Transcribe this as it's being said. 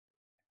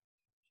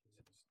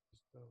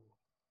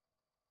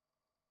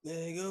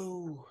There you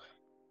go.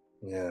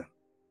 Yeah,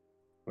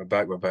 we're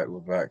back.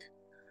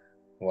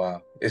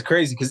 Wow. It's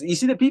crazy because you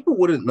see the people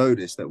wouldn't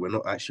notice that we're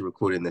not actually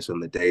recording this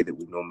on the day that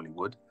we normally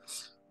would.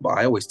 But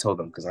I always tell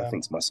them because I Yeah.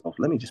 think to myself,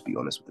 let me just be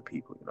honest with the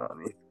people, you know what I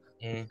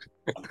Mm.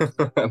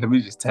 mean? Let me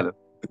just tell them.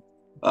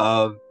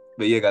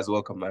 But yeah, guys,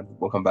 welcome, man.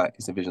 Welcome back.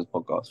 It's the Visions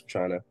podcast.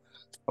 I'm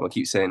gonna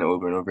keep saying it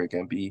over and over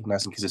again, be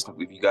nice and consistent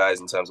with you guys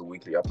in terms of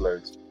weekly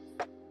uploads.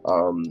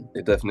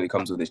 It definitely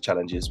comes with its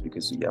challenges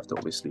because you have to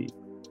obviously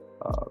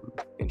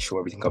ensure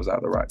everything comes out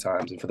at the right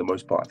times. And for the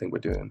most part, I think we're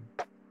doing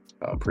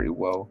pretty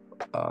well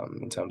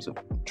in terms of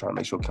trying to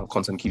make sure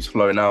content keeps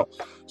flowing out.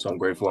 So I'm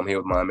grateful. I'm here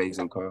with my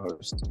amazing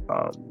co-host,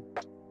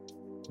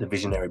 the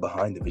visionary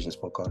behind the Visions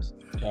podcast,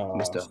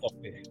 Mr. Stop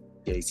it.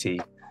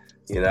 JT.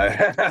 You Stop know,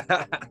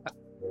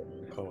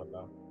 it. Come on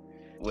now.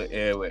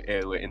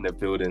 we're in the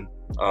building.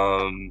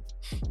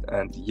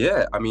 And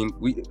yeah, I mean,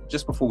 we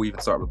just before we even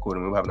start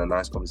recording, we were having a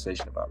nice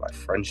conversation about like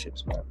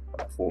friendships, man.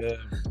 And Yeah,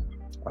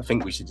 I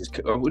think we're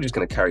just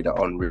gonna carry that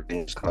on really,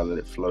 and just kind of let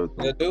it flow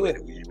yeah, the do way it.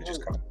 that we were Do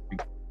just it. kind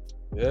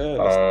Yeah,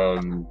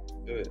 of let's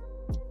do it.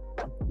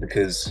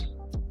 because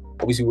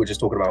obviously we are just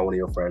talking about one of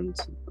your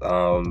friends,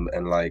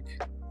 and like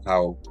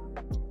how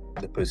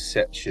the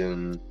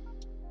perception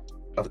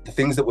of the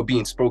things that were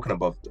being spoken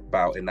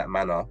about in that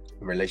manner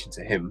in relation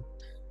to him,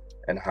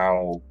 and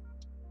how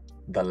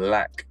the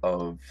lack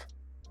of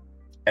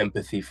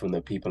empathy from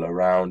the people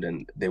around,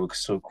 and they were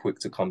so quick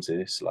to come to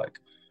this like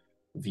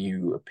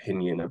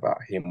opinion about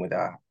him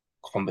without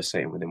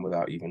conversating with him,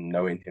 without even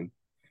knowing him.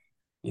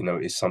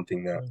 Is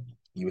something that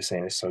you were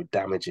saying is so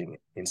damaging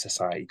in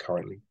society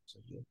currently.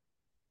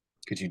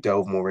 Could you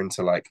delve more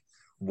into like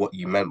what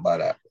you meant by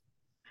that?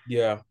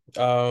 Yeah.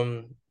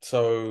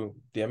 So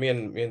yeah, me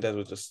and Dad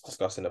were just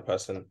discussing a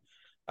person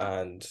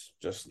and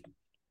just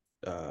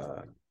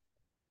uh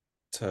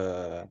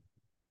to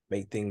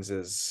make things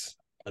as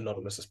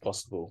anonymous as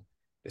possible.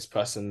 This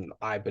person,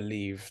 I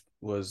believe,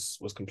 was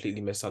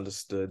completely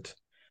misunderstood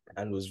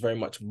and was very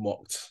much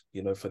mocked,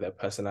 for their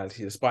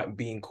personality. Despite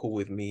being cool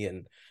with me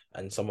and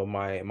some of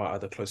my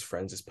other close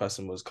friends, this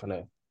person was kind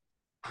of,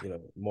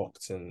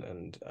 mocked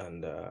and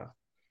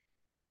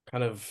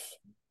kind of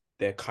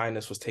their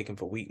kindness was taken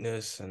for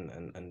weakness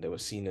and they were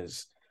seen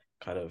as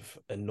kind of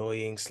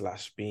annoying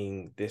slash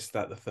being this,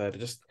 that, the third.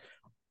 Just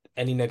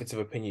any negative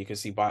opinion you can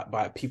see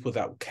by people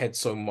that cared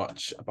so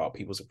much about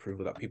people's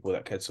approval, that people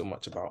that cared so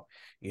much about,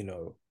 you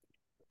know,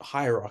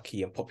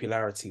 hierarchy and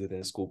popularity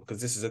within school, because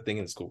this is a thing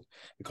in school.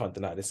 We can't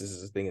deny this. This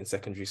is a thing in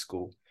secondary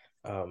school,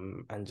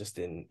 and just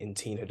in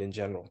teenhood in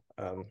general.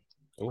 Oh,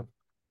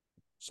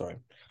 sorry.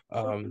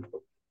 Um,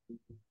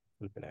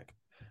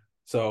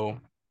 so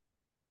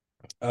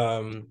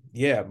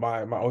yeah,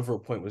 my overall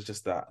point was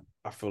just that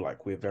I feel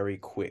like we're very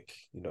quick,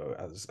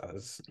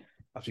 as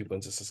people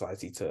into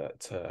society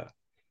to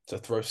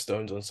throw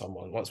stones on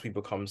someone once we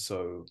become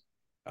so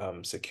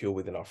secure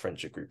within our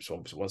friendship groups,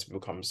 once we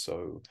become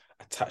so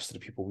attached to the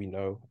people we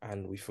know,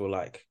 and we feel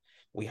like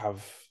we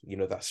have,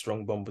 that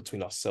strong bond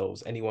between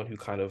ourselves. Anyone who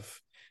kind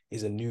of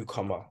is a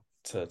newcomer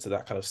to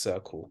that kind of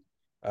circle,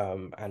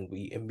 and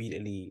we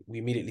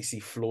immediately see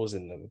flaws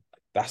in them.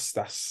 That's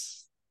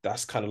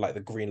kind of like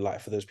the green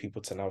light for those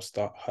people to now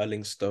start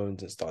hurling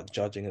stones and start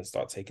judging and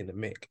start taking the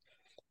mick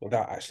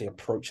without actually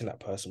approaching that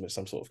person with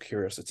some sort of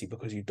curiosity,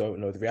 because you don't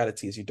know. The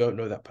reality is you don't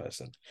know that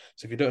person.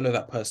 So if you don't know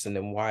that person,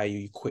 then why are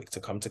you quick to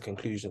come to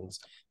conclusions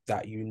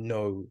that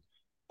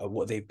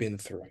what they've been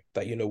through,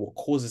 that what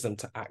causes them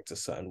to act a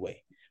certain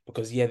way?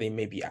 Because yeah, they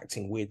may be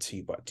acting weird to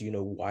you, but do you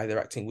know why they're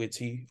acting weird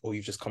to you? Or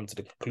you've just come to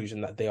the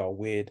conclusion that they are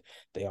weird,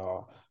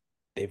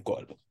 they've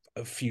got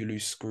a few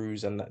loose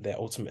screws, and that they're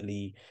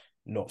ultimately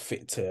not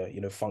fit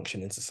to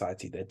function in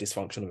society. They're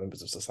dysfunctional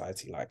members of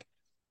society. Like,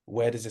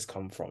 where does this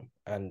come from?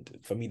 And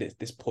for me,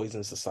 this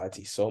poisons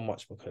society so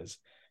much because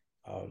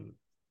um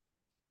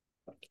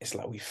it's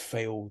like we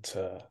fail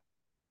to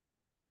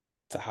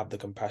have the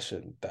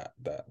compassion that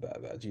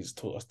Jesus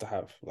taught us to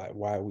have. Like,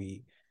 why are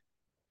we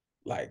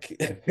like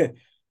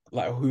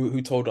like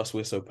who told us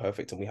we're so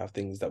perfect and we have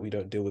things that we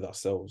don't deal with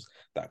ourselves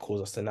that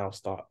cause us to now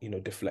start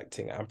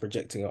deflecting and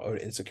projecting our own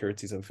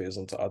insecurities and fears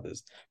onto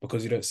others,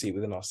 because we don't see it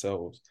within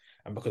ourselves,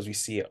 and because we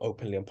see it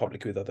openly and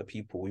publicly with other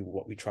people,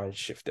 we try and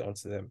shift it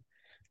onto them.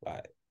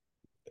 Like,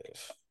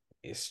 it's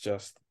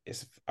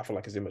I feel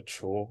like it's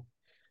immature.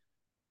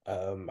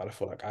 And I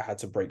feel like I had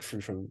to break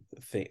through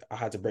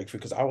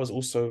because I was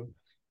also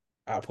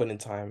at a point in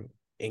time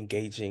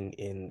engaging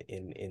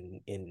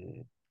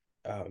in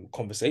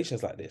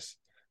conversations like this.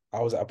 I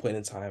was at a point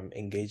in time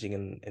engaging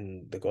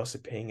in the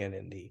gossiping and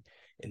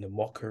in the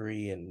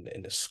mockery and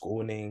in the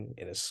scorning,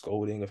 in the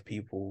scolding of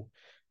people.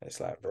 And it's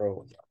like,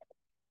 bro,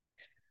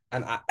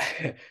 and I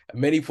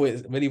many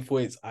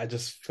points I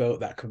just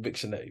felt that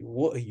conviction that,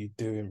 what are you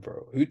doing,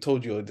 bro? Who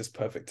told you you're this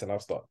perfect? And I'll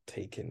start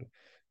taking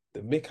the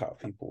mick out of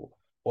people.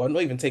 Or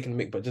not even taking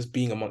the mick, but just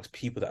being amongst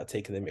people that are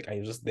taking the mick, and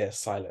you're just there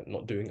silent,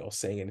 not doing or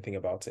saying anything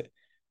about it.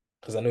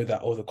 Because I know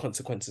that all the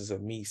consequences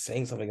of me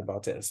saying something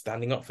about it and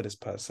standing up for this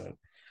person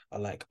are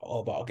like,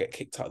 oh, but I'll get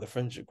kicked out of the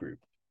friendship group.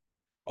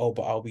 Oh,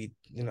 but I'll be.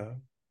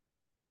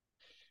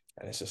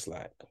 And it's just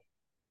like,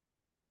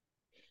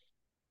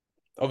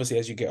 obviously,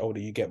 as you get older,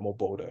 you get more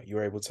bolder.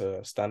 You're able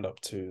to stand up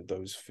to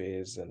those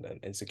fears and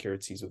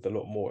insecurities with a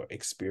lot more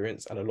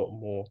experience and a lot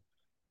more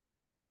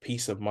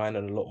peace of mind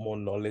and a lot more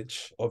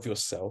knowledge of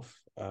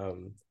yourself,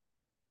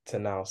 to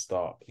now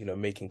start,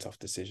 making tough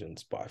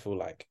decisions. But I feel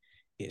like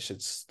it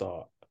should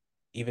start,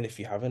 even if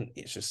you haven't,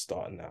 it should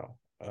start now.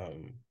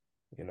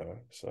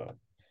 So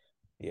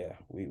yeah,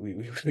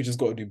 we just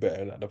got to do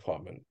better in that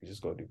department. We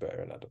just got to do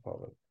better in that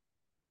department.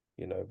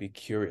 Be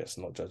curious,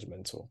 not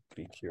judgmental.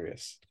 Be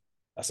curious.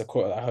 That's a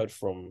quote I heard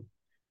from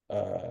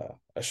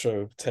a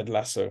show, Ted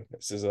Lasso.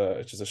 Which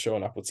is a show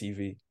on Apple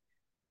TV,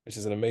 which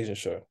is an amazing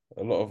show.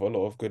 A lot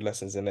of good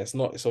lessons in there. It's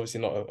obviously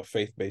not a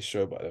faith-based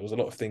show, but there was a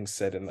lot of things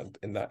said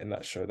in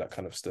that show that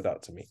kind of stood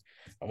out to me.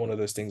 And one of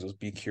those things was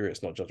be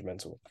curious, not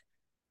judgmental.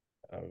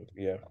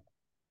 Yeah.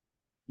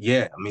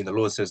 Yeah, I mean, the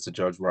Lord says to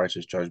judge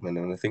righteous judgment,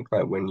 and I think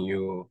like when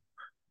you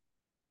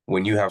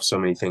have so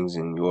many things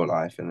in your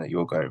life and that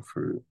you're going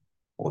through,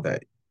 or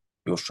that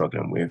you're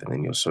struggling with, and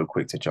then you're so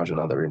quick to judge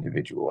another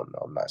individual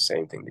on that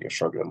same thing that you're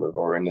struggling with,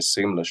 or in a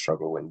similar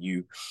struggle when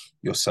you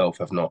yourself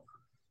have not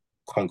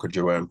conquered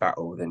your own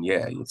battle, then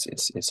yeah,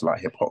 it's like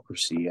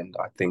hypocrisy. And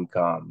I think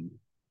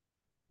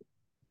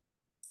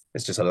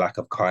it's just a lack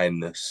of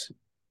kindness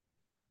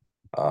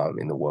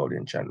in the world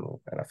in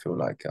general. And I feel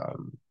like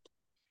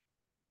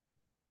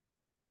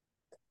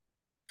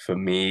for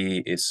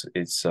me,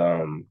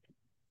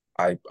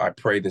 I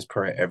pray this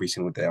prayer every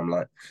single day. I'm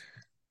like,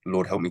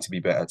 Lord, help me to be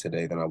better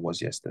today than I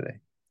was yesterday.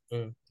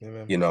 Amen.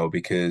 You know,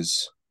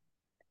 because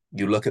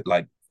you look at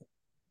like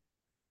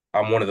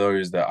I'm one of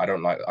those that I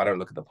don't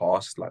look at the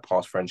past, like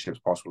past friendships,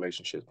 past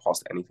relationships,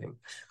 past anything.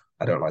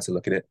 I don't like to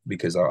look at it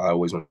because I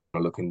always want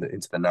to look into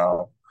the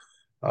now.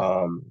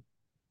 Um,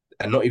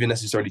 and not even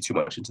necessarily too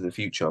much into the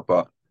future,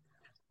 but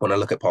when I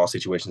look at past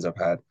situations I've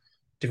had,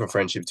 different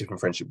friendships,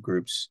 different friendship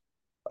groups,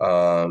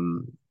 all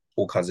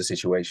kinds of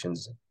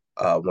situations.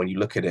 When you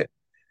look at it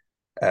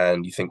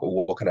and you think,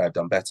 well, what can I have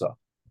done better?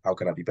 How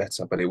can I be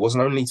better? But it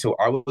wasn't only till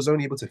I was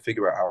only able to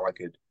figure out how I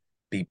could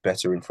be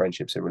better in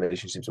friendships and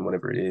relationships and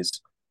whatever it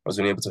is. I was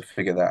only able to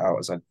figure that out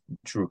as I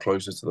drew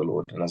closer to the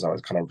Lord and as I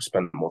was kind of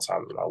spending more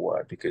time in my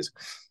word because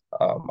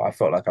I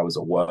felt like I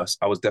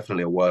was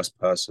definitely a worse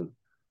person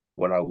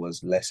when I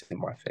was less in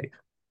my faith,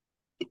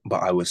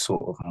 but I was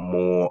sort of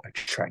more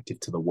attractive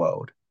to the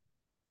world,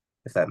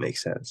 if that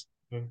makes sense.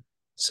 Mm.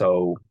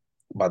 So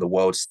by the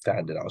world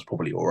standard, I was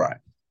probably all right.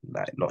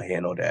 Like not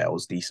here nor there. I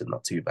was decent,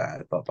 not too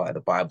bad. But by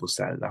the Bible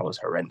standard, I was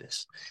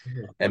horrendous.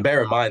 Mm-hmm. And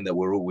bear in mind that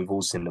we've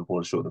all sinned and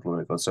fallen short of the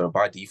glory of God. So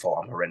by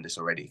default, I'm horrendous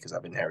already because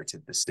I've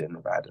inherited the sin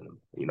of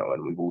Adam,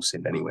 and we've all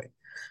sinned anyway.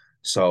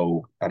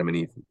 So Adam and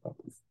Eve.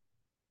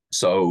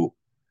 So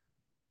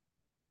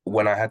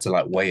when I had to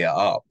like weigh it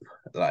up,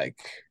 like,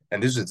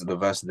 and this was the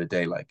verse of the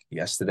day, like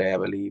yesterday, I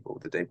believe, or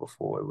the day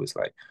before, it was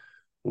like,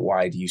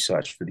 why do you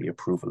search for the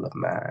approval of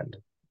man?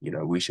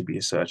 We should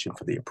be searching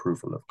for the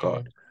approval of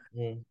God.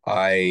 Mm-hmm.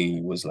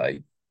 I was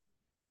like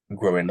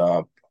growing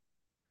up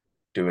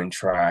doing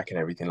track and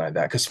everything like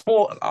that. Because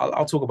sport,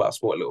 I'll talk about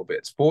sport a little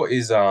bit. Sport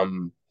is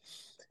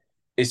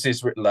it's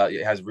just like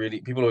it has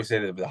really. People always say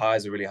that the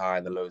highs are really high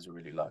and the lows are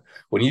really low.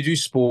 When you do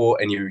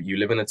sport and you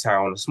live in a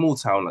town, a small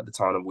town like the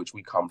town of which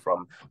we come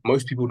from,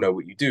 most people know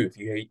what you do. If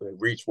you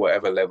reach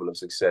whatever level of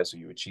success or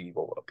you achieve,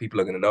 or people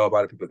are going to know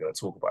about it, people are going to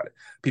talk about it.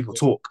 People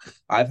talk.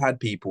 I've had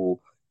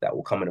people that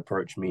will come and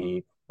approach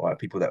me, or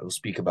people that will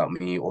speak about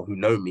me, or who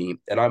know me,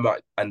 and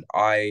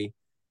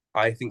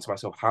I think to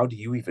myself, how do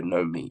you even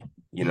know me?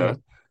 Mm-hmm.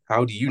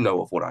 How do you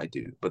know of what I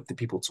do? But the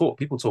people talk.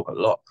 People talk a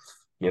lot,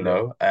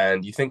 Yeah.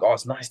 and you think, oh,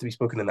 it's nice to be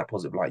spoken in that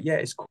positive light. Yeah,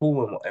 it's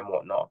cool and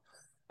whatnot.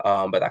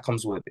 But that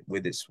comes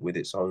with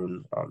its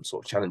own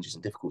sort of challenges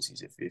and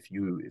difficulties. If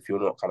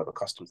you're not kind of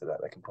accustomed to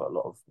that can put a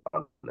lot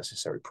of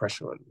unnecessary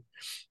pressure on you.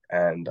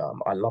 And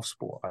I love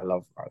sport. I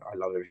love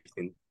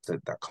everything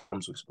that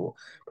comes with sport.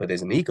 But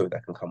there's an ego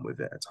that can come with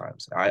it at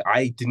times.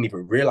 I didn't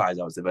even realize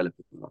I was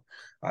developing one.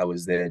 I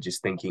was there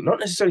just thinking, not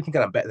necessarily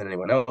thinking I'm better than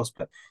anyone else,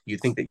 but you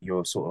think that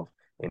you're sort of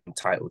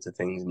entitled to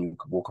things and you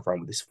could walk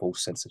around with this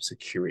false sense of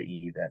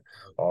security that,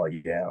 oh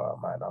yeah, oh,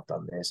 man, I've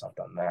done this, I've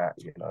done that,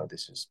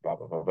 this is blah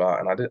blah blah blah.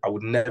 And I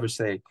would never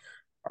say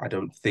I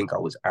don't think I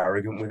was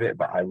arrogant with it,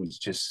 but I was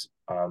just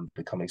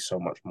becoming so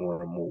much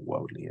more and more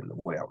worldly in the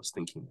way I was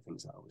thinking, the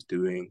things that I was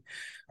doing.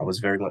 I was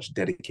very much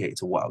dedicated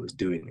to what I was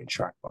doing in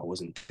track, but I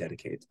wasn't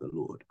dedicated to the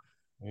Lord.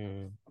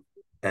 Mm.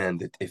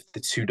 And if the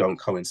two don't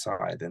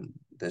coincide, then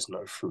there's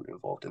no fruit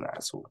involved in that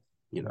at all,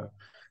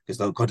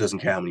 because God doesn't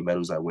care how many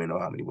medals I win or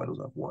how many medals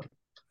I've won.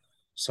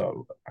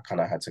 So I kind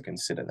of had to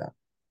consider that.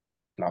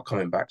 Now,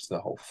 coming back to the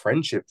whole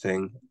friendship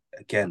thing,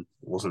 again,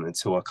 it wasn't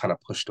until I kind of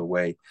pushed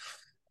away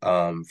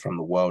from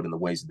the world and the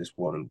ways of this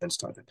world and then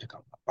started to pick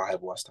up my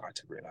Bible, I started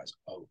to realize,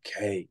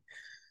 okay,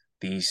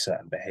 these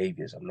certain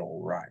behaviors are not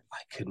right.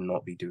 I could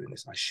not be doing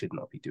this. I should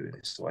not be doing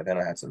this. So then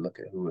I had to look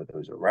at who are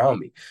those around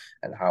me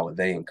and how are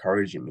they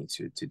encouraging me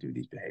to do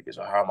these behaviors,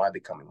 or how am I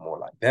becoming more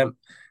like them?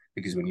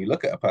 Because when you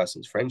look at a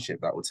person's friendship,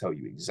 that will tell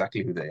you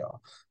exactly who they are,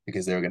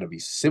 because there are going to be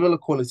similar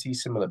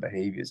qualities, similar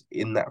behaviors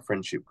in that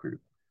friendship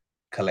group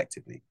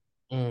collectively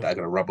that are going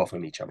to rub off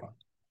on each other.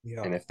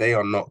 Yeah. And if they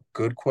are not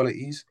good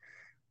qualities,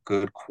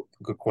 good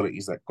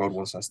qualities that God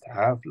wants us to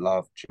have,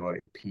 love, joy,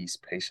 peace,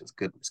 patience,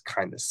 goodness,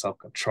 kindness,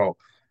 self-control,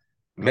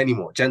 many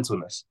more,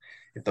 gentleness.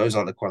 If those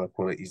aren't the kind of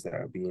qualities that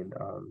are being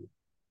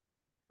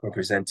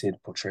represented,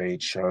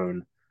 portrayed,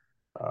 shown,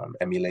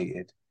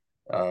 emulated,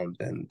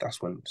 then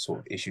that's when sort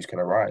of issues can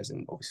arise.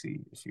 And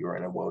obviously, if you're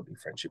in a worldly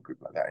friendship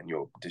group like that and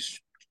you're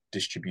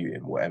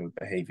distributing whatever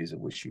behaviors of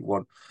which you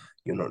want,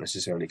 you're not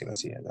necessarily going to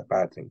see it as a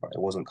bad thing. But it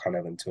wasn't kind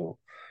of until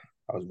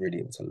I was really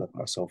able to look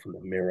myself in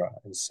the mirror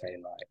and say,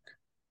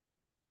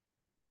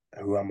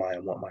 like, who am I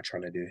and what am I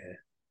trying to do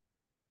here?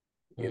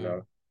 You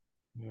know?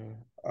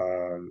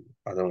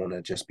 I don't want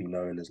to just be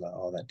known as like,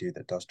 oh, that dude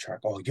that does track.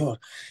 Oh,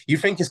 you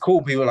think it's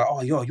cool. People are like,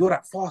 oh, you're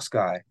that fast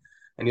guy.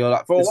 And you're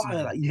like, for a while,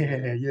 you're like,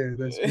 yeah,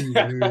 that's me.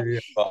 Yeah.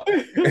 But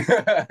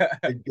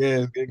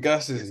it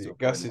gasses it's you. to a It point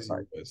gasses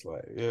like, you. It's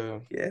like, yeah,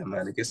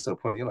 man, it gets to a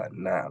point you're like,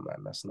 nah,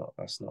 man, that's not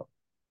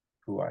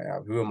who I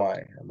am. Who am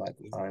I? I'm like,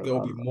 there's got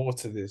to be more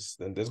to this.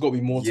 Then there's got to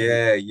be more to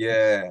this.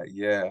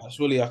 yeah.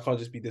 Surely I can't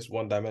just be this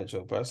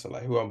one-dimensional person.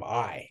 Like, who am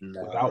I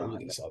without all Nah.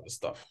 this other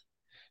stuff?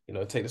 You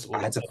know, take this all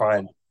I had to together.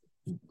 find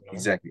You know?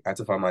 exactly. I had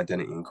to find my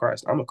identity in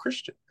Christ. I'm a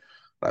Christian.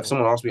 Like if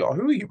someone asks me, "Oh,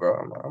 who are you, bro?"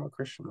 I'm like, "I'm a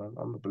Christian, man.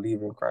 I'm a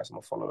believer in Christ. I'm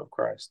a follower of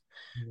Christ."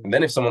 And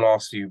then if someone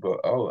asks you, "But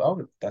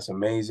oh, that's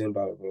amazing,"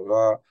 blah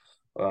blah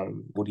blah,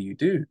 what do you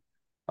do?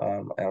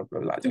 I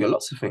do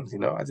lots of things. You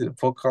know, I did a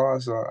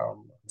podcast. I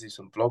do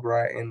some blog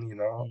writing. You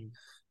know,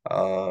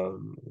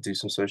 do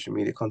some social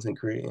media content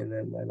creating,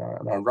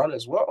 and I run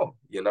as well.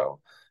 You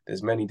know,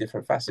 there's many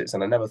different facets,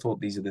 and I never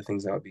thought these are the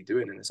things I would be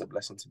doing, and it's a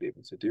blessing to be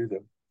able to do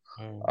them.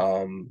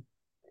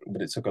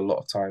 But it took a lot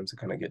of time to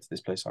kind of get to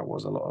this place. I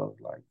was a lot of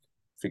like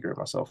figuring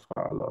myself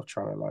out, a lot of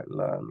trying to like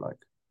learn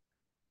like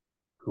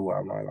who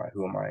am I, like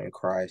who am I in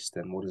Christ,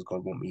 and what does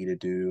God want me to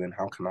do, and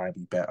how can I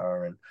be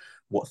better, and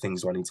what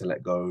things do I need to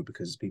let go,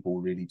 because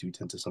people really do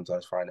tend to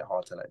sometimes find it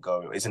hard to let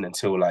go. It isn't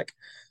until like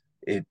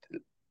it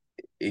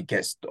it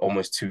gets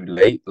almost too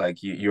late,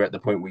 like you're at the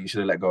point where you should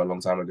have let go a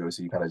long time ago,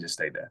 so you kind of just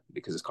stay there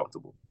because it's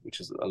comfortable, which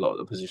is a lot of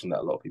the position that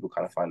a lot of people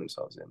kind of find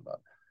themselves in. But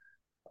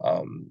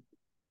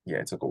yeah,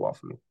 it took a while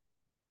for me.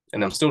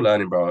 And I'm still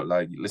learning, bro.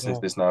 Like, listen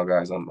to this now,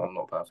 guys. I'm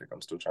not perfect.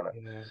 I'm still trying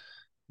to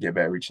get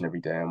better each and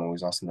every day. I'm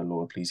always asking the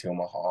Lord, please heal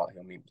my heart,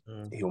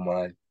 heal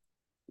my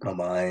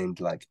mind,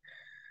 like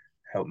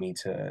help me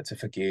to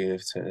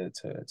forgive, to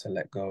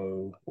let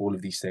go, all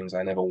of these things.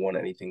 I never want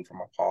anything from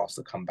my past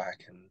to come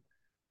back and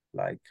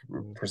like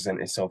present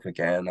itself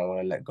again. I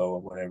want to let go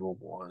of whatever it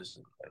was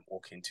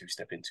and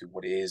step into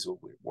what it is or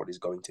what is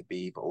going to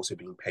be, but also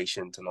being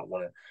patient and not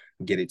want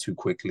to get it too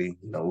quickly.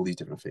 You know, all these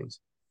different things.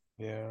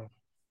 Yeah.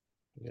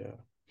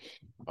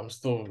 I'm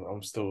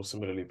still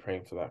similarly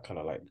praying for that kind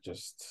of like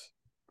just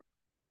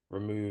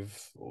remove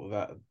all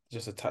that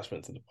just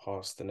attachment to the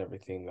past and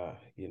everything that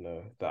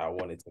that I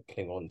wanted to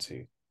cling on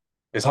to.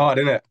 It's hard,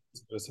 isn't it?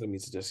 It's telling me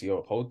to just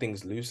hold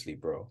things loosely,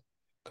 bro.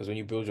 Because when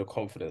you build your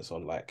confidence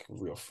on like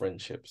real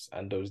friendships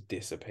and those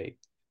dissipate,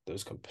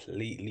 those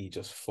completely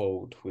just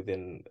fold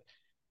within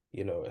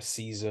a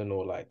season,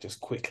 or like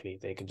just quickly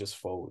they can just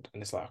fold,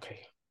 and it's like,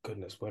 okay,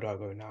 goodness, where do I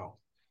go now?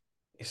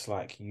 It's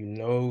like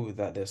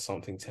that there's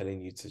something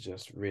telling you to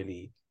just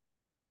really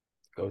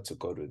go to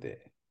God with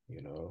it,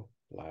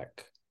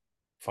 like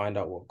find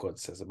out what God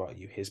says about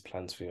you, his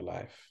plans for your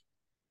life,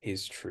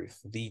 his truth,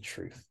 the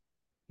truth,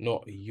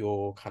 not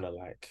your kind of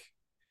like,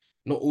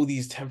 not all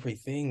these temporary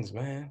things,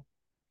 man.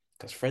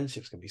 Because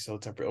friendships can be so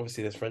temporary.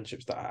 Obviously, there's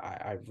friendships that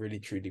I really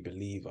truly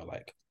believe are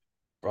like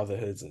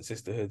brotherhoods and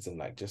sisterhoods and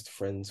like just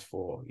friends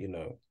for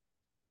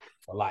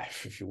for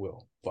life, if you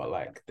will. But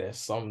like there's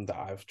some that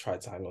I've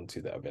tried to hang on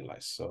to that have been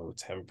like so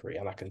temporary,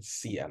 and I can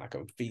see it and I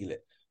can feel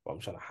it, but I'm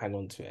trying to hang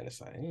on to it, and it's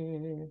like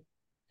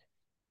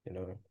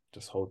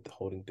just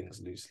holding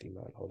things loosely,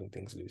 man, holding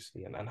things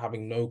loosely, and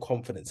having no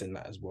confidence in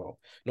that as well,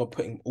 not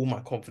putting all my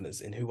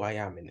confidence in who I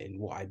am and in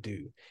what I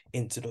do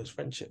into those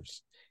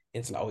friendships,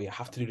 into like, oh yeah, I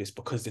have to do this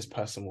because this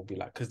person will be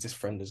like, because this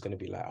friend is going to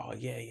be like, oh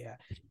yeah,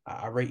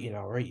 I rate you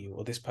now, I rate you,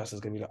 or this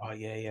person's going to be like, oh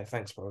yeah,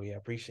 thanks bro, yeah, I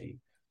appreciate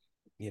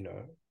you,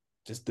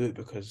 just do it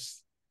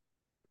because,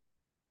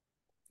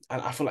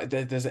 and I feel like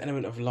there's an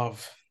element of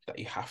love that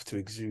you have to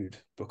exude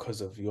because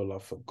of your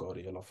love for God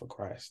or your love for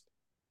Christ,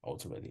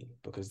 ultimately,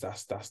 because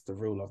that's the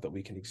real love that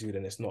we can exude,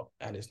 and it's not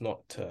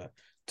to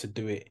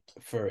do it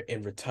for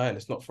in return.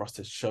 It's not for us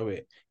to show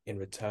it in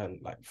return,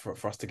 like for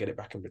us to get it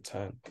back in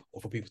return,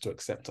 or for people to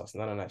accept us.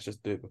 No, it's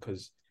just do it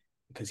because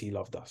he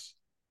loved us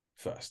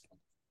first,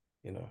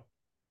 so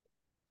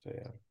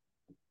yeah,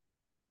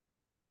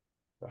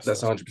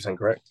 that's 100%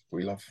 correct.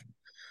 We love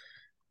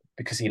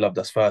because he loved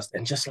us first,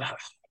 and just like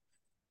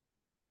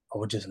I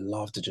would just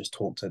love to just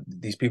talk to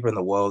these people in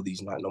the world,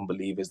 these like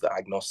non-believers, the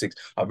agnostics.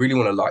 I really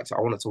want to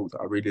I want to talk to.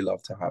 I really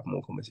love to have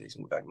more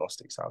conversation with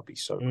agnostics. That would be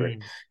so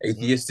great.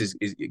 Atheist is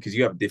because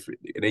you have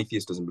different. An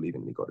atheist doesn't believe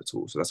in any God at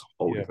all, so that's a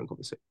whole different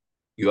conversation.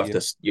 Yeah.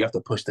 you have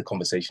to push the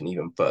conversation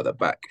even further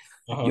back,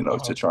 Uh-huh. to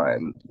Uh-huh. try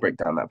and break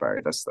down that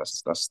barrier. That's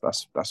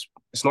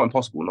it's not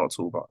impossible, not at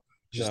all, but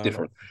it's just No, no.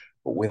 different.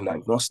 But with an Yeah.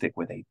 agnostic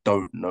where they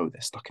don't know,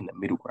 they're stuck in the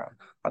middle ground.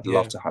 I'd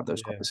love Yeah. to have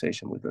those Yeah.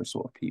 conversations with those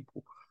sort of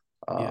people.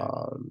 Yeah.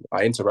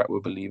 I interact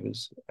with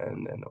believers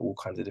and all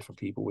kinds of different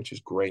people, which is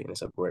great, and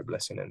it's a great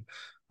blessing. And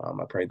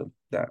I pray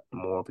that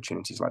more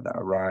opportunities like that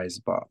arise,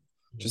 but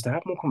just to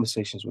have more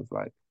conversations with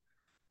like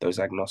those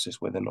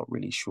agnostics where they're not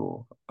really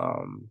sure.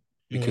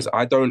 Because Mm.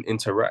 I don't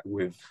interact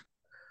with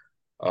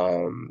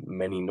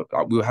many.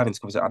 We were having this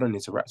conversation. I don't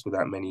interact with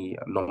that many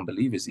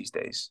non-believers these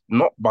days,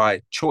 not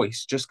by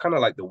choice, just kind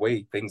of like the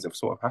way things have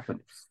sort of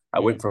happened. I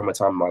went Mm. from a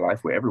time in my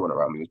life where everyone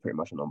around me was pretty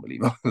much a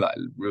non-believer, like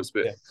real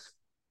spit, Yeah.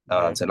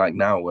 Yeah. to like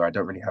now where I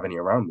don't really have any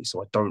around me,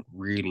 so I don't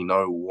really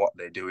know what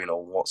they're doing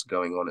or what's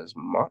going on as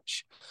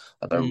much.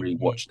 I don't really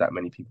Mm-hmm. watch that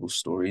many people's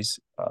stories.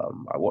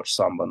 I watch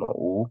some, but not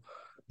all.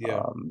 Yeah.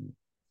 Um,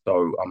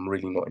 so I'm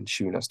really not in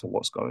tune as to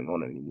what's going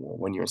on anymore.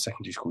 When you're in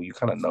secondary school, you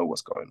kind of know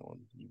what's going on.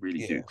 You really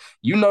do. Yeah.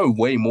 You know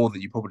way more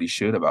than you probably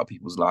should about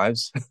people's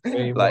lives.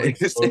 Way more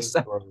Like exposed,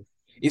 bro.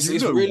 It's you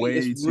it's know really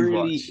it's way too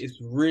really much. it's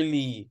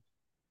really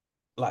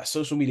like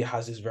social media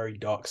has this very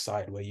dark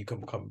side where you can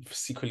become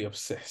secretly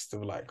obsessed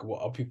with like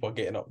what other people are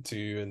getting up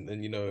to and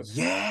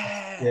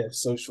Yeah. yeah,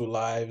 social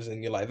lives,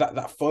 and you're like that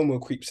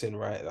FOMO creeps in,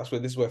 right? That's where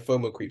this is where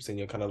FOMO creeps in.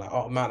 You're kind of like,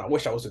 oh man, I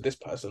wish I was with this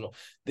person or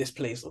this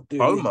place or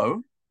doing this.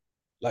 FOMO.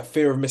 Like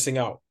fear of missing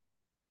out.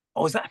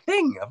 Oh, is that a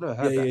thing? I've never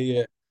Yeah, heard that. yeah,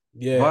 yeah.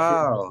 Yeah, fear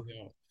of Wow.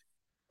 missing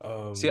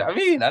out. See what I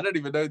mean? I don't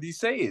even know these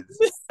sayings.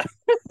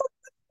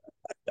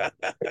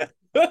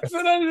 That's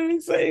what I really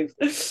say.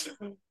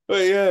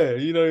 But yeah,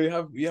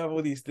 you have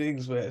all these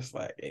things where it's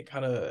like it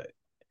kind of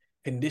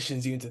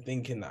conditions you into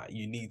thinking that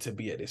you need to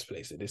be at this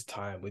place at this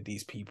time with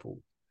these people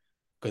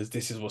because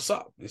this is what's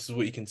up. This is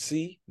what you can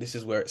see. This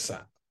is where it's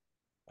at.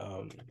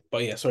 Um,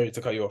 but yeah, sorry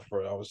to cut you off,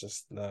 bro. I was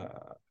just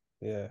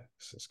yeah,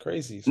 it's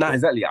crazy. It's No, crazy.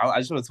 exactly. I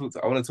just want to talk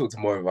to. I want to talk to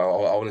more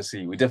about. I want to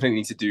see. We definitely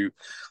need to do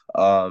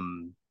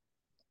um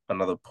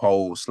another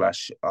poll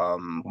slash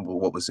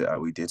what was it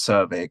we did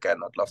survey again.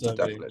 I'd love to Survey.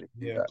 definitely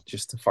do Yeah. that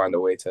just to find a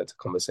way to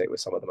conversate with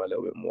some of them a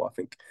little bit more. I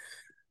think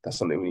that's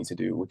something we need to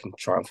do. We can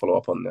try and follow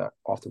up on that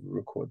after we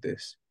record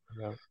this.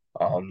 Yeah.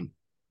 Um,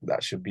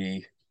 that should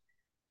be,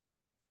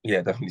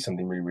 yeah, definitely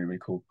something really, really, really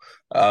cool.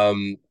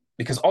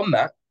 Because on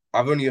that,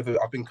 I've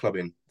been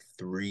clubbing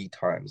 3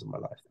 times in my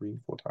life,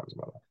 4 times in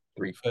my life.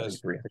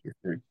 First. I think it's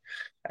three.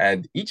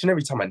 And each and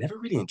every time I never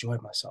really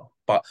enjoyed myself.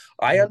 But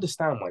I Mm,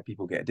 understand why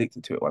people get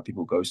addicted to it, why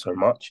people go so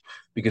much.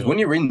 Because when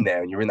mm, you're in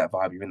there and you're in that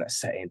vibe, you're in that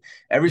setting,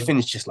 everything mm.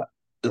 is just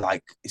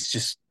like it's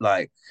just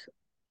like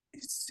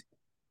it's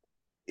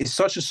it's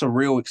such a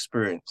surreal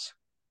experience.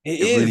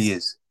 It It really is.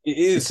 is. It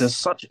It's is.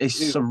 such a It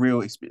is.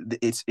 surreal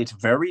experience. It's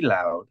very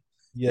loud.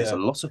 There's a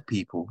Yeah. lot of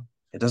people.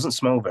 It doesn't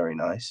smell very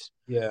nice,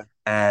 Yeah.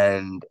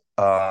 and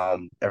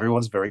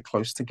everyone's very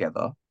close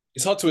together.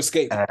 It's hard to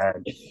escape.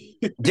 And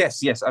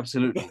yes, yes,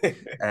 absolutely.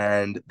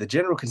 And the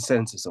general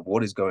consensus of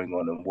what is going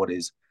on and what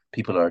is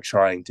people are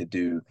trying to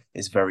do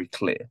is very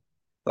clear.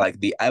 Like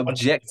the 100%.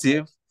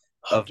 objective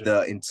of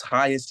the 100%.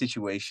 entire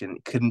situation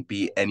couldn't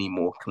be any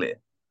more clear,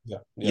 Yeah.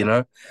 you Yeah.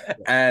 know?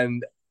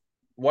 And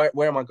where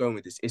am I going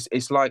with this?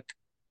 It's like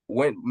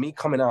when me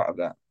coming out of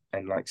that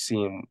and like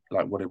seeing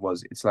like what it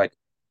was, it's like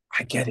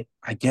I get it.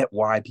 I get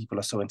why people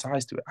are so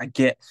enticed to it. I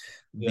get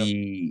Yeah.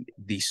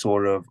 the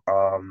sort of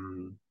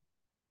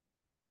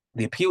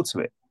the appeal to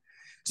it.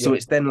 So Yeah.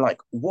 it's then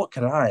like, what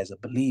can I as a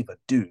believer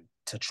do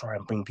to try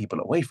and bring people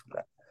away from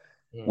that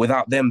Mm,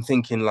 without them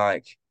thinking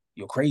like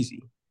you're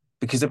crazy?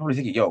 Because they're probably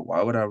thinking, yo,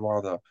 why would I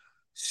rather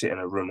sit in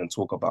a room and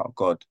talk about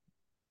God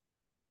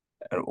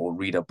or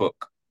read a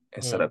book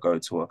instead mm, of go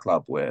to a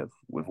club with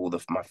all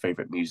of my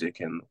favorite music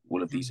and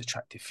all of these mm,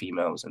 attractive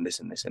females and this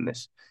and this and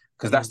this?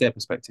 Because that's mm. their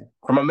perspective.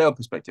 From a male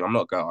perspective, I'm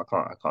not a girl.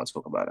 I can't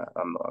talk about that.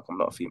 I'm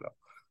not a female.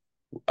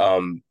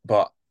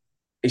 But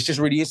it's just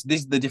really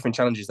these are the different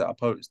challenges that are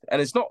posed,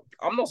 and it's not.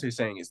 I'm not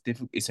saying it's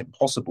difficult. It's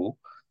impossible,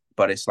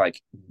 but it's like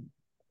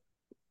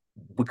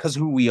because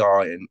who we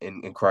are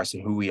in Christ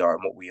and who we are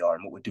and what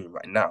we're doing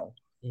right now.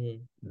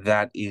 Mm.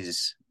 That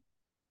is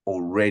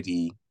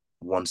already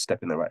one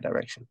step in the right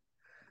direction,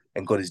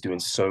 and God is doing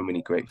so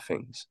many great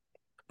things.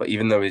 But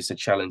even though it's a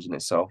challenge in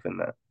itself, in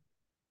that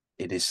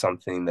it is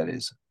something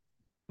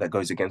that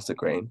goes against the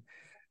grain.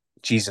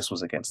 Jesus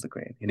was against the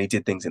grain, and he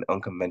did things in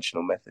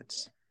unconventional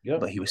methods,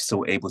 Yep. but he was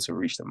still able to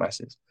reach the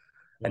masses.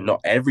 And Mm,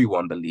 not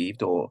everyone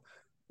believed or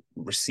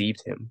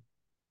received him,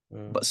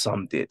 mm, but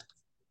some did.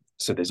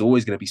 So there's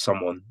always going to be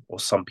someone or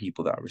some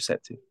people that are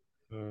receptive.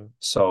 mm.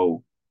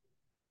 So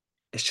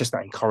it's just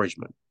that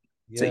encouragement.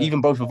 So Yeah.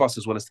 even both of us,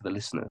 as well as to the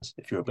listeners,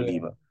 if you're a Yeah.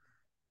 believer,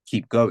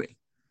 keep going,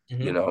 you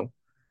Mm-hmm. know,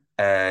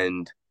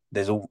 and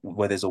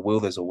where there's a will,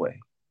 there's a way.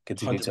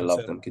 Continue to love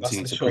 100%. them, That's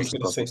continue to literally what I was preach the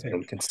gonna gospel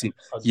say. to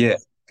them, yeah,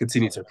 100%.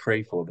 continue to 100%.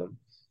 pray for them.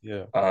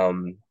 Yeah.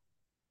 Um,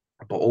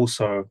 but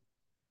also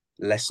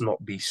let's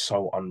not be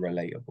so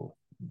unrelatable.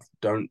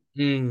 Don't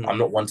I'm Mm.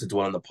 not one to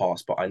dwell on the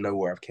past, but I know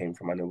where I've came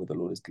from. I know where the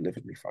Lord has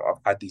delivered me from.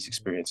 I've had these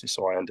experiences,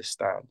 so I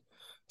understand.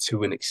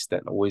 to an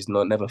extent, always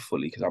not never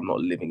fully, because I'm not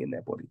living in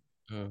their body,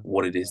 mm,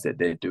 what it is that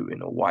they're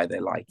doing or why they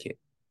like it.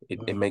 It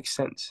mm, makes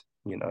sense,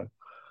 you know.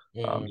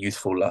 mm.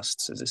 Youthful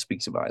lusts, as it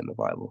speaks about in the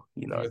Bible,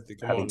 you know, Timothy,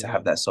 come having on, to yeah.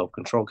 have that self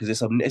control, because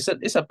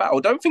it's a battle.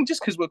 Don't think just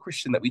because we're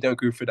Christian that we don't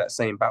go through that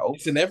same battle.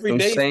 It's an Those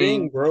everyday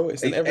thing, same bro.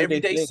 It's an everyday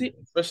everyday thing, sit.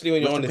 especially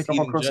when We you're have on to this pick up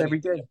our healing cross journey. every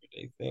It's an day.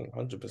 everyday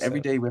thing, Every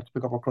 100%. day we have to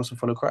pick up our cross and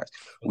follow Christ.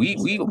 We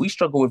 100%. we we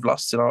struggle with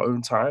lusts in our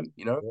own time,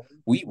 you know.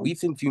 Yeah. We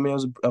think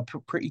females are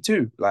pretty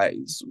too. Like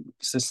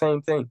it's the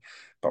same thing,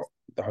 but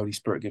the Holy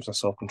Spirit gives us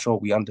self control.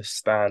 We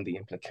understand the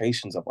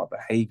implications of our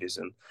behaviors,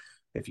 and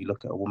if you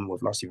look at a woman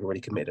with lust, you've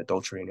already committed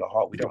adultery in your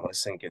heart. We don't want to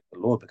sin against the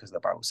Lord, because the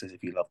Bible says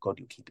if you love God,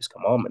 you'll keep His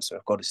commandments. So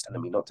if God is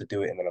telling me not to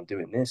do it, and then I'm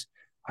doing this,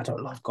 I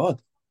don't love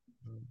God,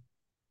 Mm,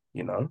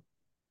 you know.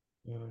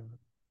 mm.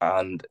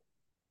 And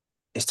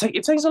it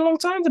takes a long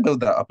time to build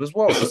that up as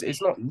well.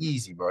 It's not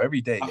easy, bro. Every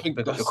day I you have to think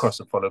pick up your that's cross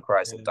and follow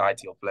Christ and yeah. die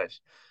to your flesh.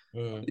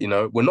 Mm. You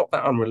know, we're not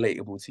that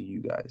unrelatable to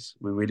you guys.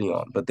 We really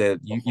aren't. But there,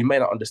 you may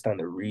not understand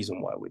the reason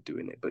why we're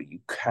doing it, but you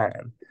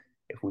can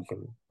if we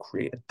can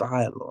create a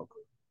dialogue,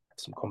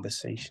 some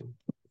conversation.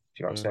 Do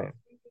you know what I'm Mm.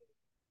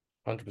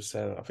 saying?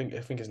 100%.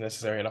 I think it's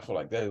necessary, and I feel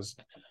like there's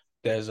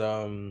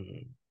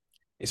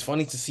it's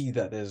funny to see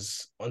that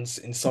there's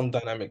in some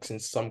dynamics, in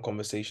some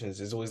conversations,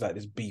 there's always like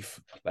this beef.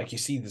 Like you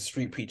see the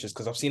street preachers,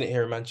 because I've seen it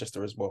here in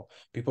Manchester as well.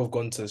 People have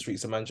gone to the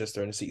streets of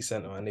Manchester and the city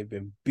centre, and they've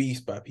been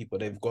beefed by people.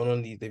 They've gone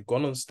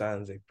on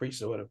stands, they've preached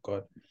the word of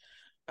God,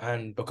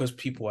 and because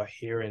people are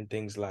hearing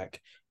things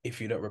like, "If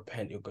you don't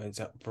repent, you're going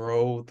to,"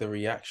 bro, the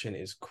reaction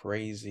is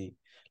crazy.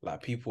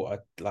 Like people are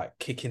like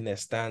kicking their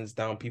stands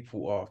down,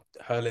 people are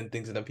hurling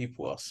things, and then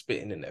people are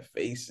spitting in their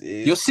You're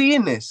faces.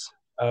 seeing this.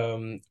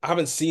 I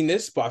haven't seen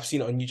this, but I've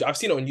seen it on YouTube. I've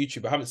seen it on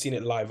YouTube. I haven't seen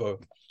it live. Oh,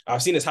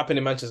 I've seen this happen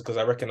in Manchester because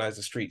I recognize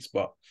the streets.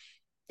 But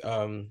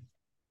um,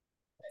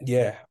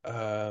 yeah,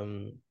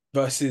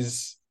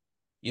 versus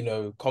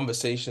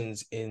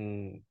conversations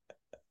in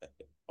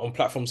on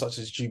platforms such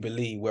as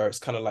Jubilee, where it's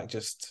kind of like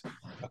just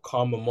a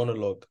calmer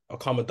monologue, a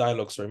calmer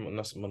dialogue. Sorry,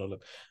 not a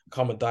monologue, a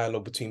calmer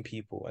dialogue between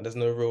people, and there's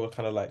no real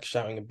kind of like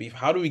shouting and beef.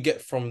 How do we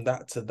get from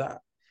that to that?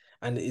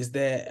 And is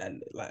there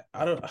and like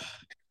I don't.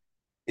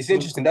 It's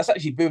interesting. That's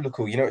actually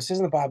biblical. You know, it says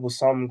in the Bible,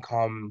 some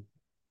come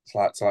to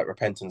like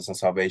repentance and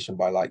salvation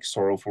by like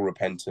sorrowful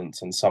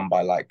repentance, and some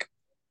by like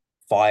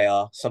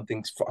fire,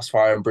 something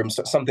fire and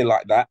brimstone, something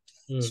like that.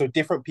 Mm, So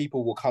different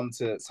people will come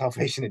to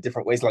salvation in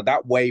different ways. Like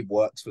that way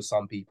works for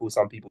some people.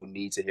 Some people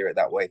need to hear it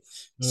that way.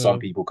 Some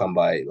mm, people come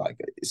by like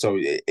so.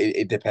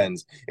 It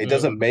depends. It mm,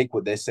 doesn't make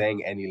what they're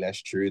saying any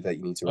less true that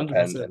you need to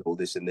repent 100%. and all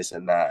this and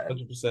that and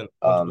 100%,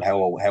 100%.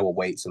 hell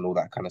awaits and all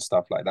that kind of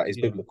stuff. Like that is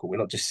Yeah. biblical. We're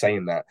not just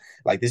saying that.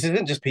 Like this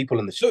isn't just people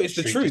in the No, it's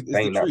the street truth. just It's the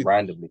saying that truth.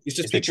 randomly. It's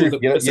just It's the people's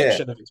truth. You know, yeah.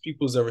 perception of it. It's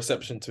people's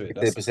reception to it. It's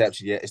their That's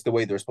perception. Yeah, it's the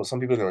way they respond. Some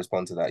people are gonna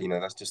respond to that. You know,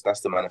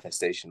 that's the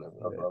manifestation yeah.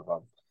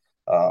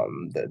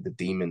 the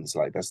demons.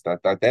 Like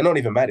that they're not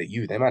even mad at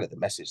you. They're mad at the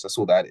message. That's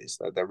all that is.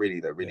 That Yeah.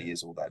 really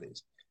is all that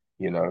is.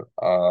 You know,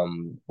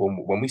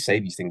 when we say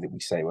these things that we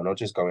say, we're not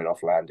just going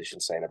offlandish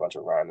and saying a bunch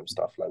of random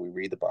stuff. Like we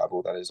read the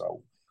Bible, that is our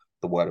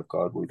the word of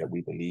God that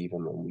we believe,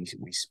 and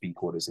we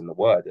speak what is in the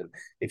word. And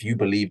if you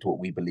believed what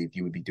we believed,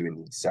 you would be doing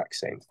the exact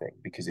same thing.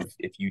 Because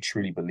if you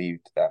truly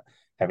believed that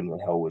heaven and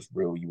hell was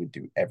real, you would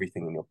do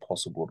everything in your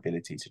possible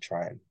ability to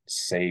try and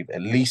save,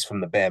 at least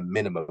from the bare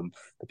minimum,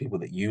 the people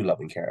that you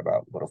love and care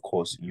about. But of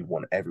course, you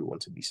want everyone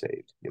to be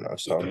saved, you know.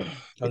 So Hundred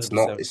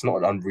percent. it's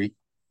not an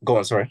go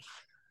on, sorry.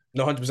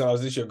 No, 100%. I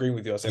was literally agreeing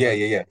with you. I was saying Yeah, 100.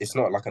 yeah, yeah. It's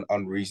not like an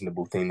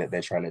unreasonable thing that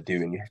they're trying to do,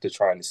 and you have to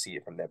try and see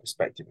it from their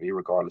perspective,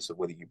 regardless of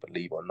whether you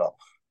believe or not.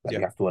 Like Yeah.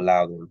 you have to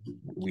allow them.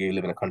 We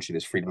live in a country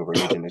there's freedom of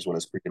religion as well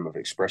as freedom of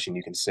expression.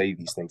 You can say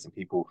these things, and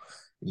people,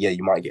 yeah,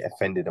 you might get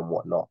offended and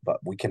whatnot, but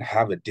we can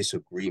have a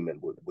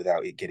disagreement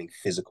without it getting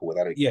physical,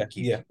 without it Yeah.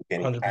 Yeah. people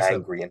getting 100%.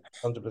 angry and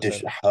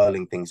just 100%.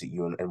 hurling things at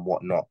you and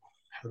whatnot.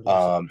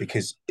 100%.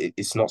 Because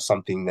it's not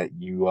something that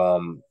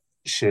you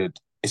should.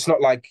 It's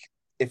not like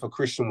if a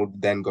Christian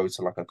would then go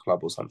to like a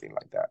club or something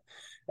like that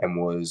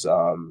and was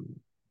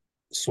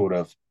sort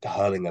of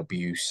hurling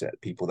abuse at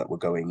people that were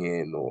going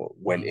in or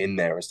went Mm. in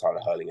there and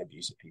started hurling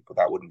abuse at people.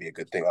 That wouldn't be a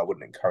good thing. I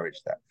wouldn't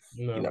encourage that.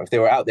 You No. know, if they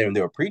were out there and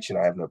they were preaching,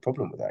 I have no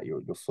problem with that.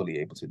 You're fully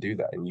able to do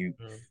that, and you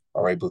Mm.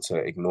 are able to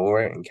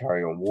ignore it and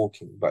carry on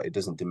walking. But it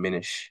doesn't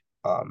diminish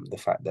the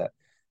fact that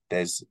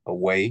there's a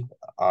way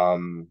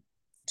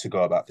to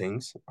go about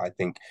things. I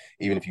think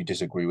even if you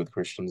disagree with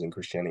Christians and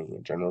Christianity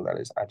in general, that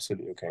is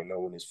absolutely okay. No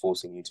one is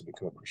forcing you to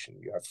become a Christian.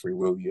 You have free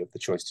will. You have the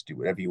choice to do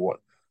whatever you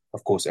want.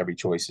 Of course, every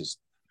choice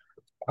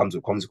comes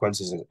with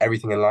consequences and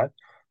everything in life.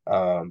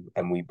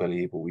 And we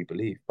believe what we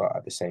believe, but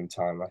at the same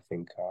time, I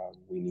think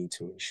we need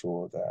to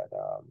ensure that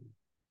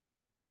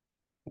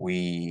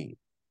we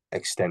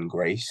extend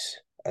grace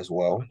as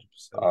well,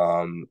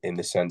 100%. in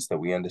the sense that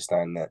we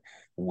understand that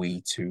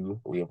we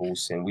have all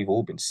sinned. We've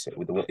all been sinned.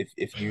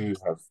 If you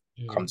have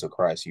come Mm. to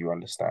Christ, you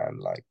understand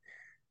like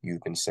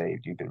you've been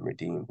saved, you've been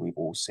redeemed. We've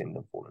all sinned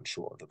and fallen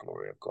short of the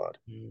glory of God.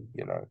 Mm.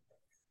 You know,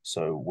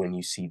 so when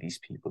you see these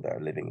people that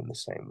are living in the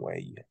same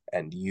way,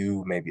 and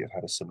you maybe have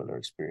had a similar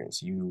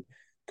experience, you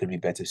could be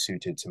better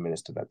suited to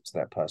minister that to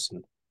that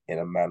person in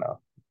a manner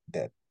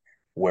that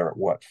where it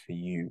worked for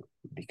you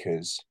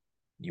because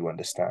you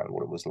understand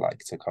what it was like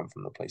to come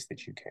from the place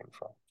that you came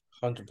from.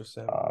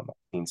 100%. I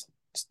mean,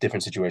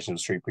 different situations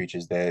with street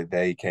preachers,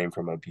 they came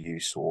from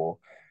abuse, or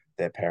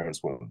their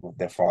parents were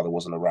their father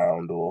wasn't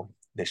around, or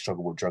they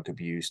struggled with drug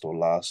abuse or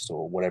lust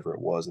or whatever it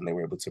was, and they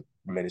were able to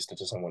minister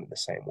to someone in the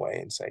same way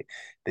and say,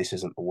 "This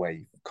isn't the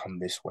way. Come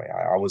this way.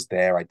 I was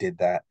there. I did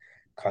that.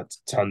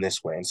 Turn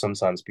this way." And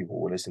sometimes people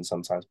will listen.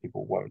 Sometimes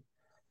people won't.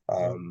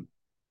 Yeah.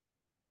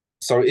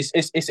 So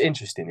it's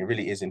interesting. It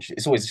really is interesting.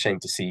 It's always a shame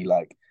to see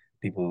like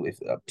people if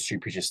street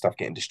preachers stuff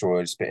getting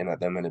destroyed, spitting at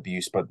them and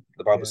abuse. But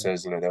the Bible Yeah.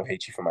 says, they'll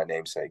hate you for my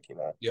name's sake.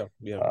 Yeah.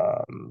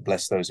 Yeah.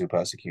 Bless those who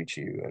persecute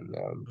you, and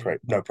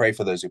Mhm. pray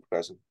for those who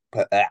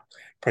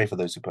pray for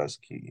those who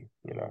persecute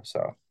you.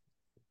 So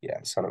yeah,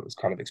 it's kind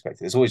of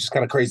expected. It's always just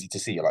kind of crazy to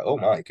see. You're like, oh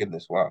my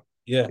goodness, wow.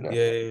 Yeah, You know,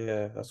 yeah, yeah,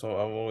 yeah. That's what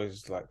I'm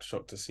always like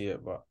shocked to see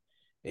it, but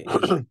it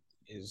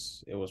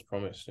it was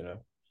promised.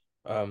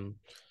 Um,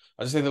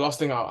 I just say the last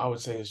thing I would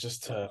say is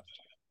just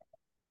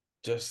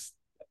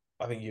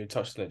I think you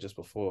touched on it just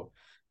before.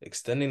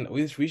 Extending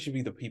we should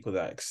be the people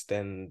that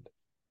extend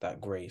that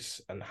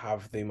grace and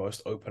have the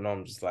most open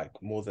arms, like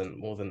more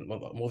than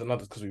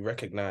others, because we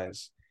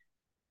recognize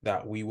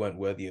that we weren't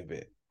worthy of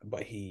it,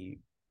 but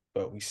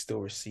we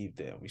still received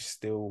it. We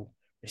still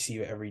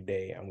receive it every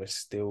day, and we're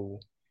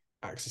still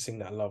accessing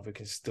that love. We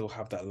can still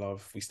have that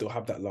love. We still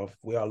have that love.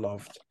 We are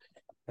loved,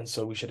 and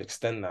so we should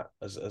extend that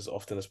as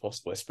often as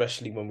possible,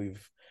 especially when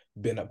we've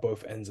been at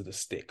both ends of the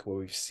stick, where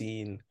we've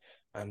seen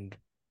and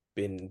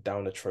been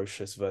down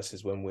atrocious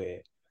versus when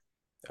we're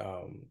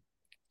um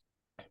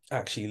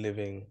actually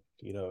living,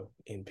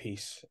 in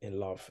peace, in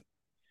love,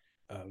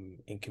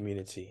 in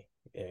community,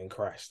 in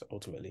Christ,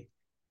 ultimately.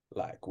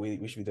 Like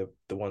we should be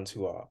the ones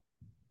who are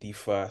the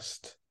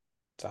first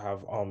to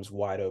have arms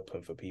wide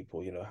open for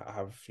people,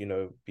 have,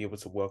 be able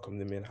to welcome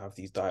them in, have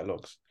these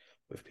dialogues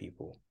with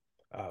people.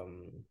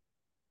 Um,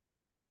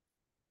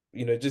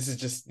 this is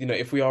just,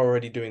 if we are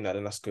already doing that,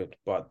 then that's good.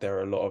 But there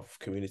are a lot of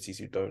communities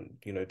who don't,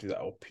 do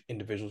that, or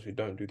individuals who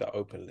don't do that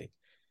openly.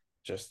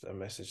 Just a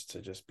message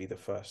to just be the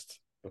first,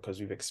 because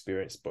we've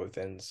experienced both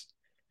ends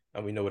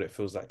and we know what it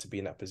feels like to be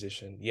in that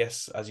position.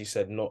 Yes, as you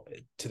said, not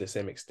to the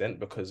same extent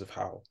because of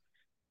how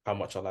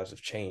much our lives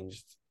have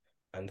changed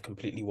and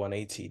completely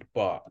 180'd,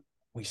 but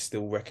we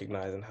still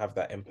recognize and have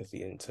that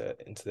empathy into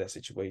their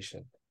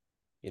situation.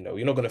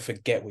 You're not gonna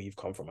forget where you've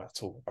come from at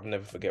all. I've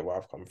never forget where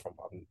I've come from.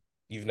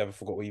 You've never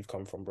forgot where you've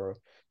come from, bro.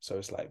 So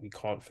it's like we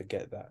can't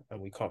forget that, and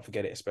we can't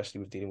forget it, especially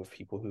with dealing with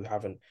people who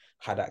haven't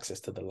had access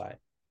to the light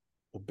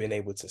or been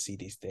able to see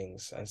these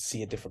things and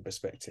see a different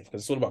perspective.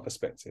 Because it's all about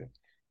perspective.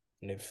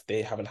 And if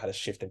they haven't had a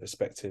shift in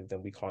perspective,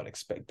 then we can't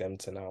expect them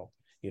to now,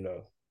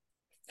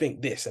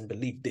 think this and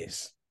believe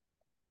this.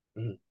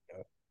 mm.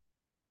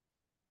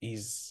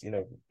 Ease,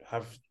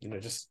 have,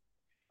 just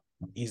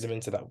ease them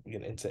into that,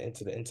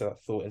 into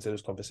that thought, into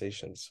those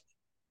conversations.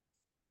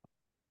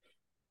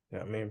 You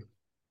know what I mean?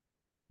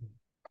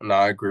 No,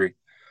 I agree.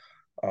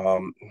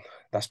 Um,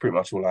 that's pretty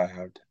much all I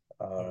had.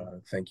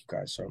 Mm. Thank you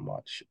guys so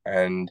much.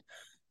 And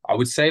I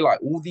would say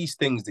like all these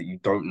things that you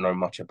don't know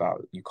much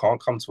about, you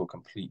can't come to a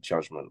complete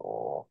judgment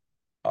or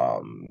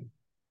um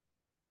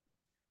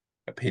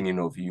opinion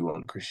or view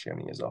on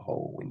Christianity as a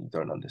whole when you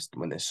don't understand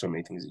when there's so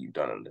many things that you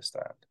don't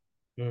understand.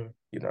 Mm.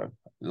 You know,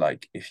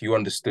 like if you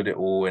understood it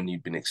all and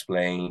you've been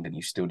explained and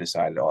you still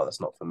decided, oh,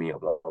 that's not for me, or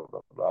blah blah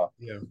blah blah,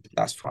 Yeah.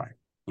 that's fine.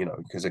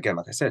 Because again,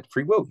 like I said,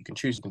 free will, you can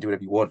choose, you can do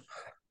whatever you want.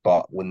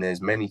 But when there's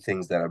many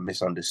things that are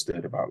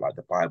misunderstood about like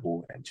the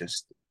Bible and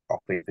just our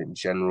faith in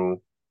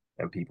general,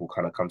 and people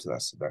kind of come to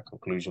that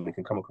conclusion, they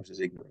can come across as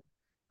ignorant.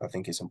 I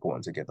think it's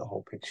important to get the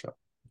whole picture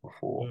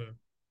before Mm.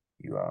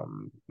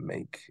 you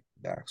make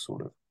that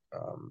sort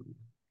of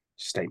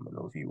statement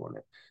or view on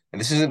it. And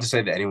this isn't to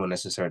say that anyone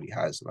necessarily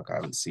has, like I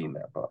haven't seen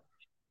that, but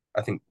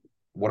I think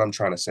what I'm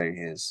trying to say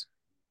is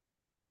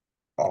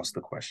ask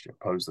the question,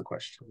 pose the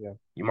question. Yeah.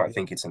 You might Yeah.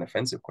 think it's an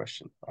offensive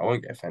question. I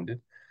won't get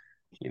offended.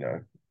 You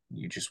know,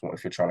 you just want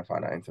if you're trying to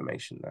find out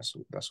information,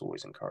 that's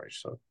always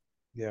encouraged. So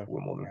Yeah.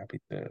 we're more than happy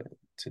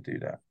to do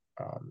that.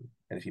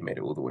 And if you made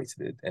it all the way to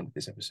the end of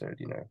this episode,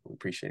 we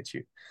appreciate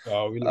you.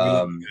 Oh, we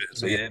love you guys,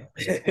 So yeah,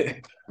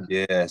 man.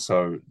 yeah.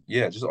 So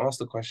yeah, just ask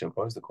the question,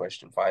 pose the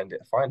question, find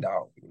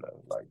out.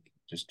 Like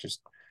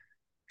just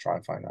try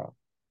and find out.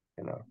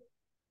 You know.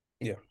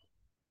 Yeah.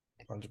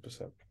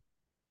 100%.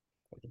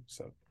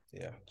 100%.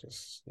 Yeah.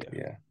 Just yeah.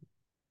 Yeah.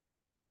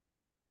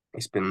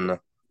 It's been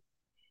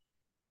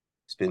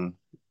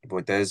your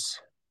boy Des.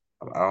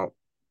 I'm out.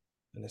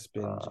 And it's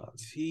been Uh,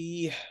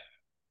 GT.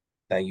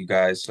 Thank you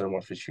guys so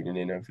much for tuning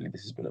in. Hopefully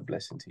this has been a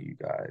blessing to you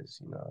guys.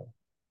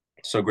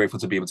 So grateful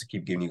to be able to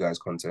keep giving you guys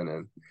content,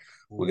 and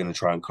we're gonna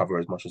try and cover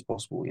as much as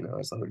possible,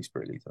 as the Holy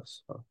Spirit leads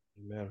us. So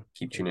Amen.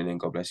 keep tuning in.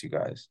 God bless you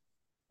guys.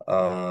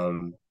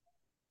 And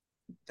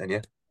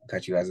yeah,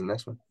 catch you guys in the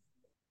next one.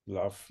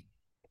 Love.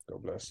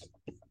 God bless.